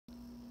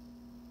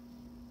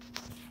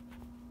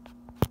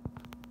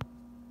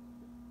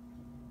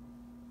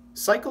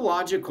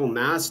Psychological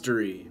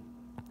mastery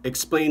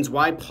explains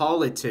why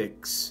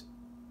politics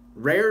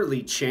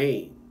rarely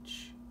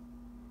change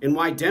and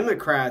why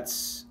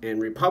Democrats and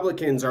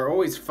Republicans are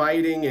always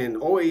fighting and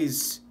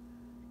always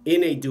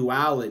in a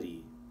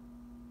duality.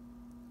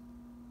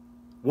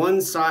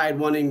 One side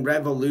wanting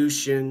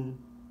revolution,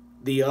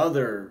 the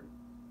other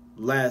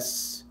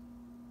less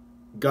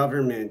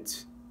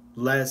government,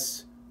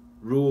 less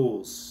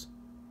rules,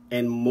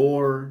 and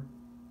more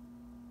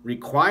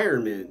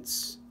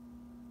requirements,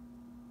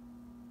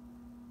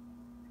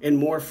 and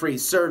more free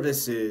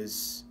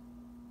services,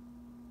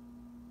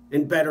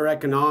 and better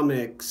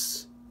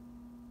economics,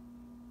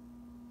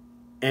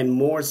 and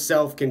more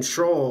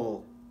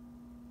self-control,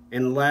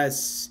 and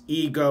less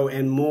ego,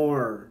 and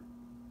more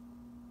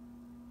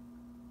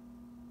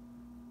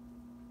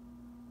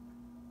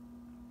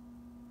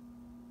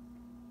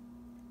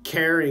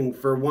caring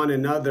for one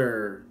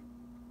another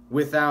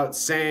without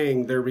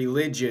saying they're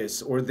religious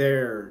or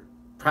they're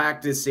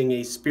practicing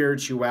a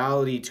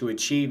spirituality to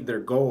achieve their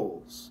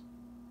goals.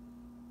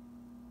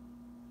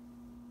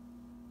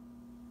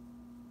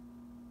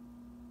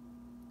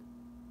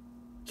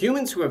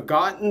 Humans who have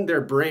gotten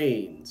their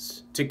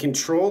brains to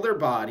control their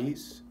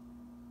bodies,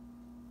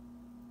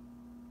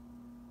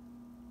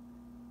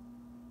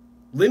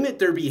 limit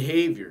their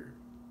behavior,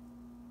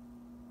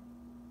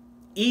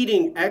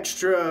 eating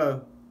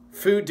extra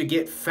food to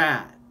get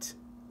fat,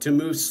 to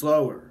move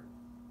slower,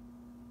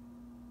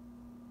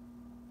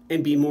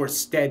 and be more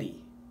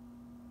steady.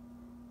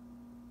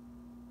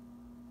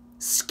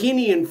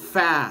 Skinny and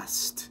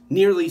fast,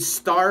 nearly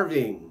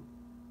starving,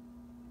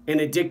 and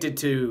addicted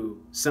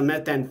to some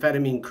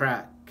methamphetamine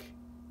crack.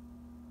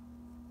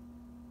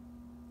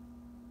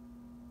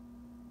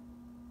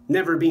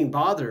 Never being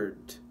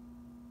bothered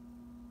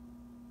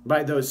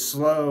by those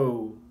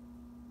slow,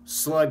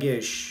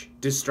 sluggish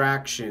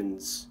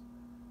distractions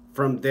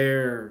from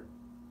their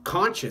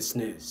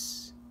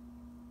consciousness.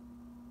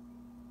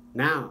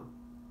 Now,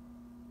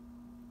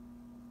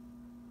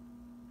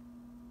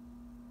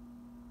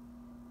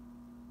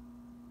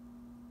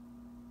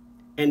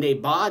 and a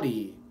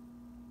body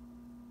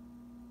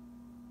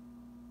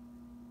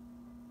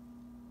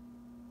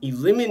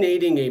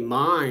eliminating a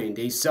mind,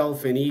 a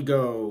self and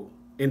ego,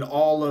 and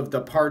all of the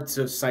parts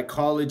of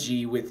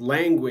psychology with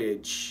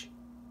language,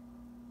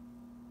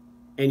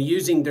 and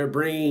using their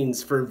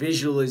brains for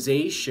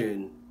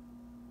visualization,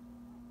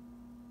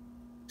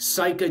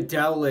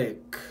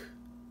 psychedelic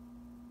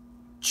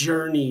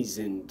journeys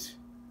and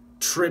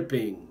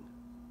tripping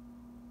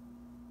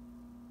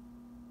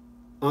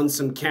on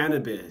some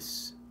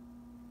cannabis.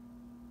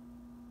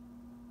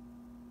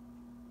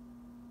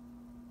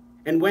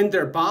 And when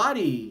their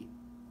body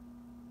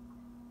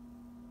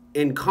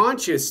and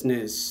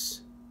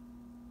consciousness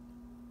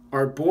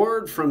are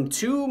bored from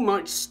too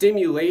much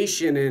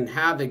stimulation and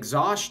have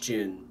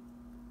exhaustion,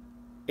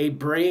 a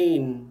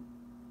brain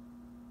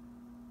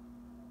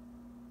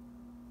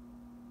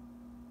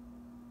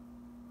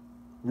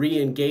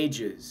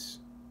re-engages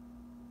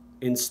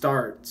and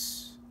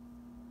starts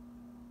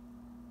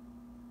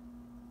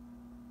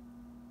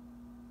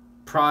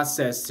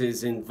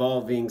processes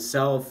involving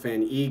self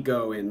and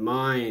ego and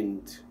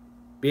mind,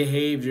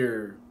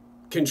 behavior,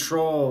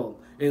 control,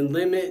 and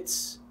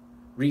limits,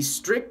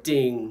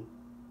 restricting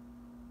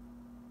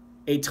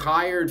a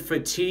tired,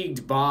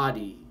 fatigued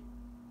body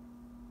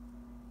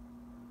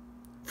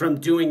from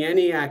doing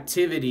any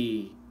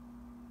activity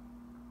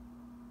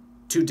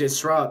to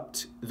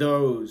disrupt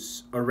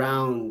those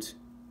around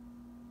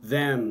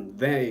them,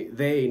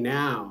 they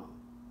now.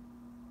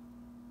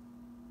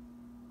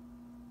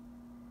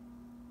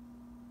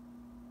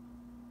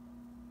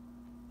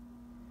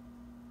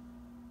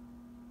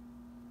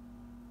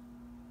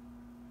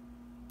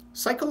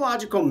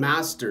 Psychological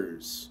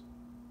masters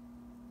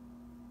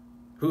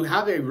who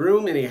have a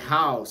room in a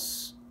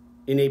house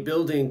in a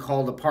building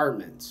called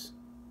apartments,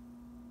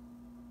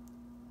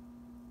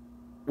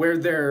 where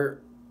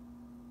their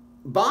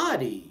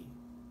body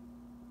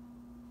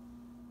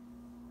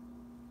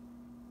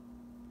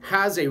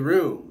has a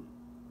room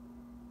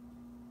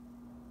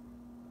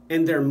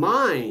and their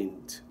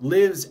mind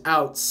lives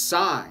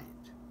outside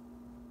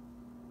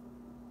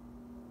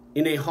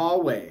in a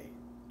hallway,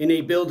 in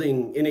a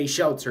building, in a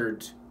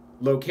sheltered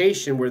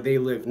location where they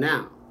live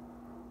now.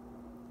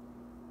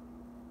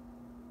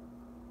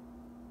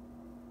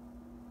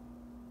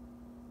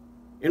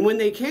 And when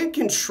they can't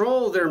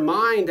control their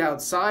mind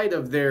outside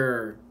of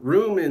their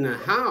room in a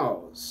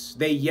house,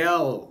 they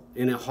yell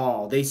in a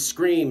hall, they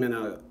scream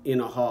in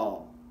a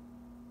hall.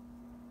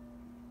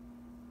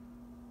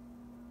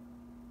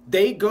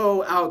 They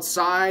go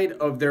outside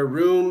of their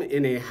room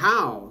in a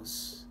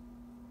house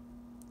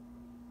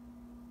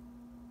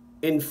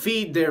and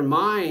feed their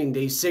mind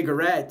a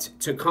cigarette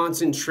to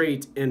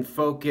concentrate and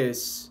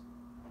focus,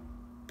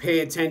 pay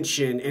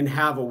attention, and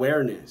have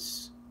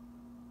awareness.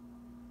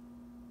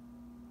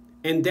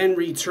 And then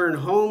return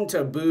home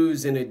to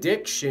booze and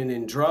addiction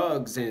and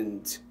drugs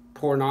and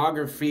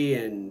pornography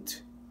and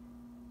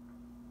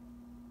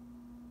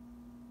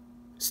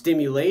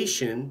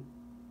stimulation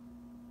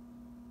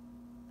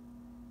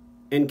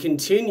and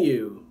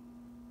continue,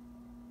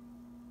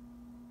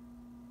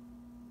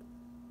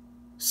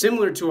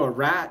 similar to a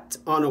rat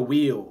on a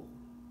wheel,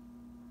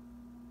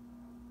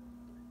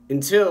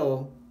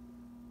 until,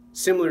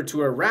 similar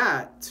to a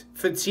rat,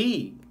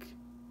 fatigue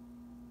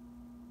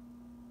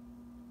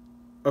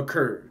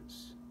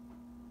occurs.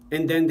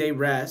 And then they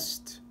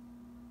rest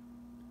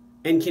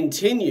and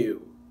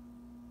continue.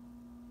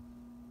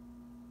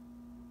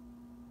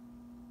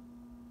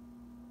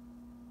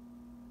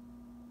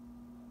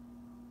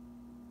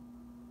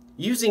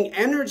 Using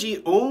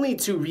energy only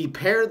to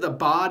repair the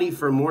body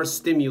for more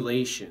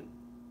stimulation.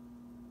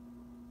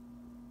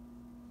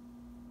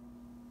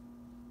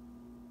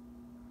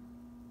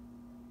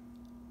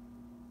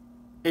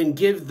 And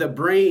give the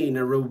brain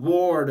a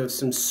reward of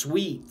some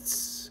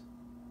sweets,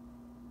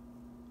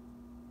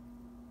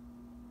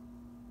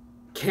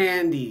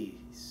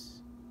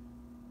 candies,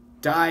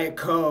 Diet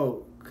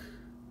Coke,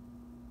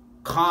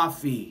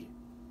 coffee,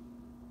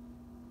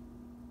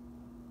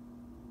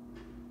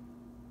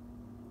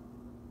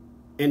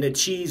 and a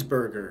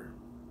cheeseburger.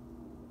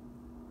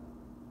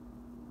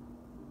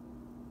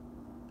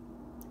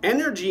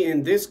 Energy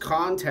in this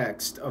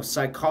context of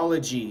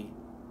psychology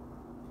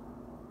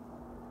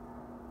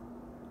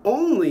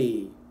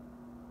only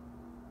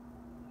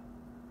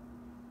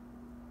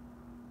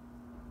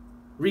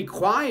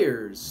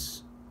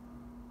requires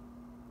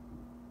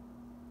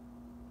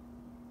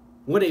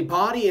what a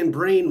body and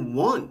brain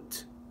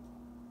want.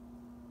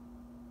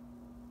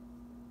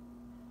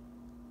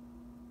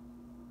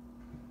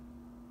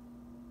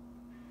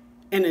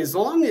 And as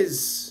long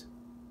as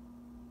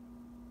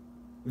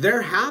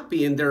they're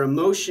happy and their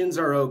emotions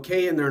are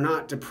okay and they're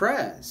not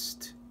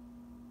depressed,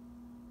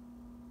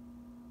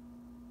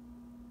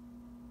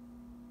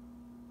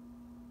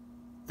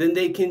 then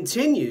they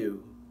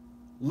continue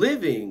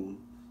living,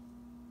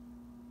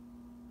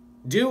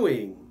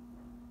 doing,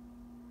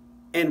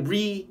 and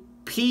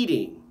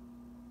repeating.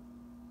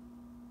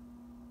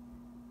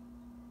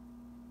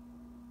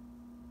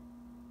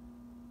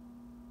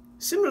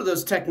 Similar to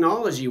those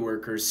technology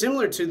workers,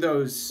 similar to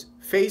those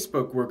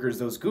Facebook workers,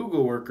 those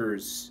Google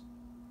workers,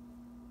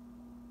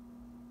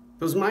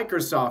 those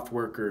Microsoft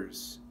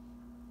workers,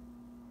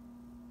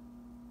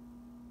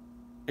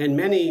 and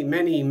many,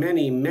 many,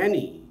 many,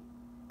 many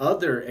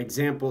other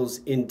examples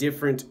in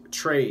different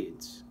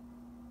trades.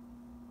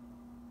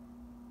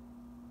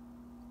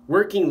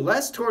 Working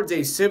less towards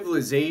a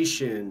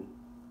civilization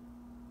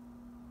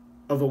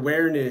of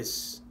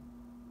awareness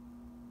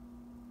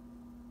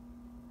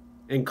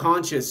and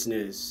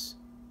consciousness,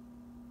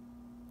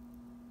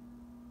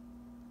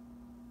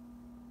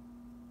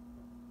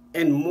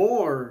 and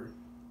more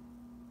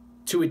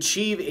to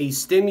achieve a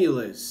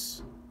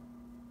stimulus,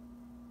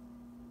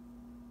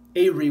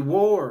 a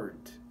reward,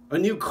 a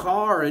new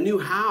car, a new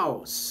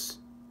house,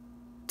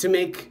 to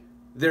make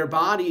their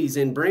bodies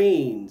and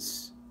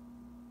brains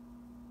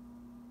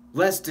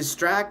less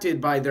distracted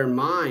by their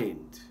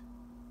mind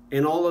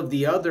and all of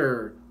the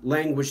other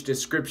language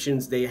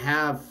descriptions they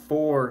have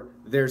for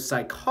their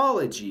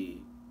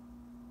psychology.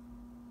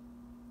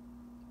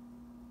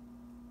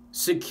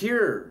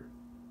 Secure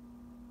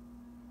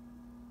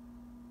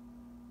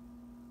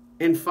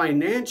and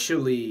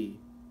financially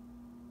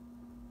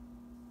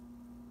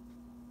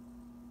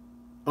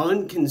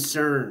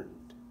unconcerned,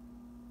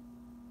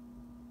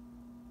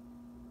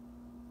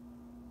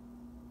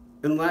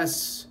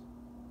 unless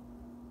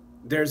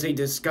there's a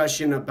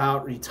discussion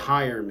about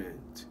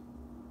retirement.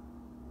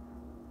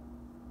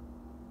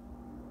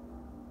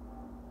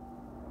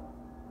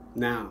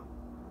 Now,